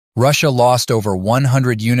Russia lost over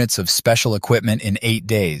 100 units of special equipment in 8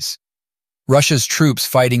 days. Russia's troops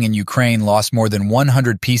fighting in Ukraine lost more than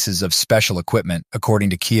 100 pieces of special equipment, according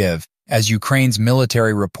to Kiev, as Ukraine's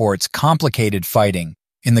military reports complicated fighting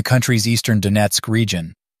in the country's eastern Donetsk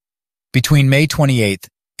region. Between May 28th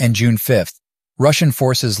and June 5th, Russian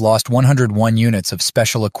forces lost 101 units of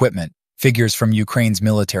special equipment, figures from Ukraine's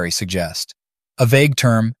military suggest. A vague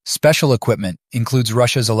term, special equipment, includes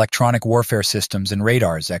Russia's electronic warfare systems and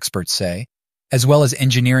radars, experts say, as well as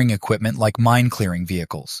engineering equipment like mine-clearing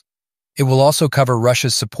vehicles. It will also cover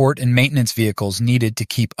Russia's support and maintenance vehicles needed to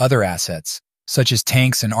keep other assets, such as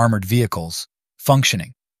tanks and armored vehicles,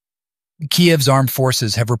 functioning. Kiev's armed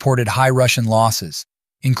forces have reported high Russian losses,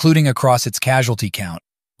 including across its casualty count,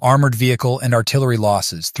 armored vehicle and artillery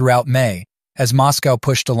losses throughout May, as Moscow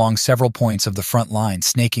pushed along several points of the front line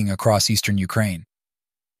snaking across eastern Ukraine.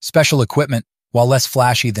 Special equipment, while less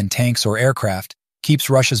flashy than tanks or aircraft, keeps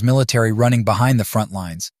Russia's military running behind the front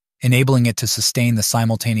lines, enabling it to sustain the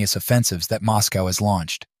simultaneous offensives that Moscow has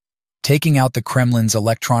launched. Taking out the Kremlin's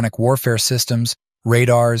electronic warfare systems,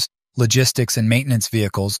 radars, logistics, and maintenance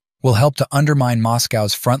vehicles will help to undermine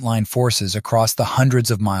Moscow's frontline forces across the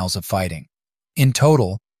hundreds of miles of fighting. In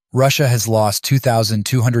total, Russia has lost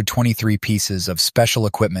 2,223 pieces of special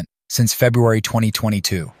equipment since February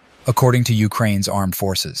 2022, according to Ukraine's armed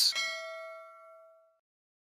forces.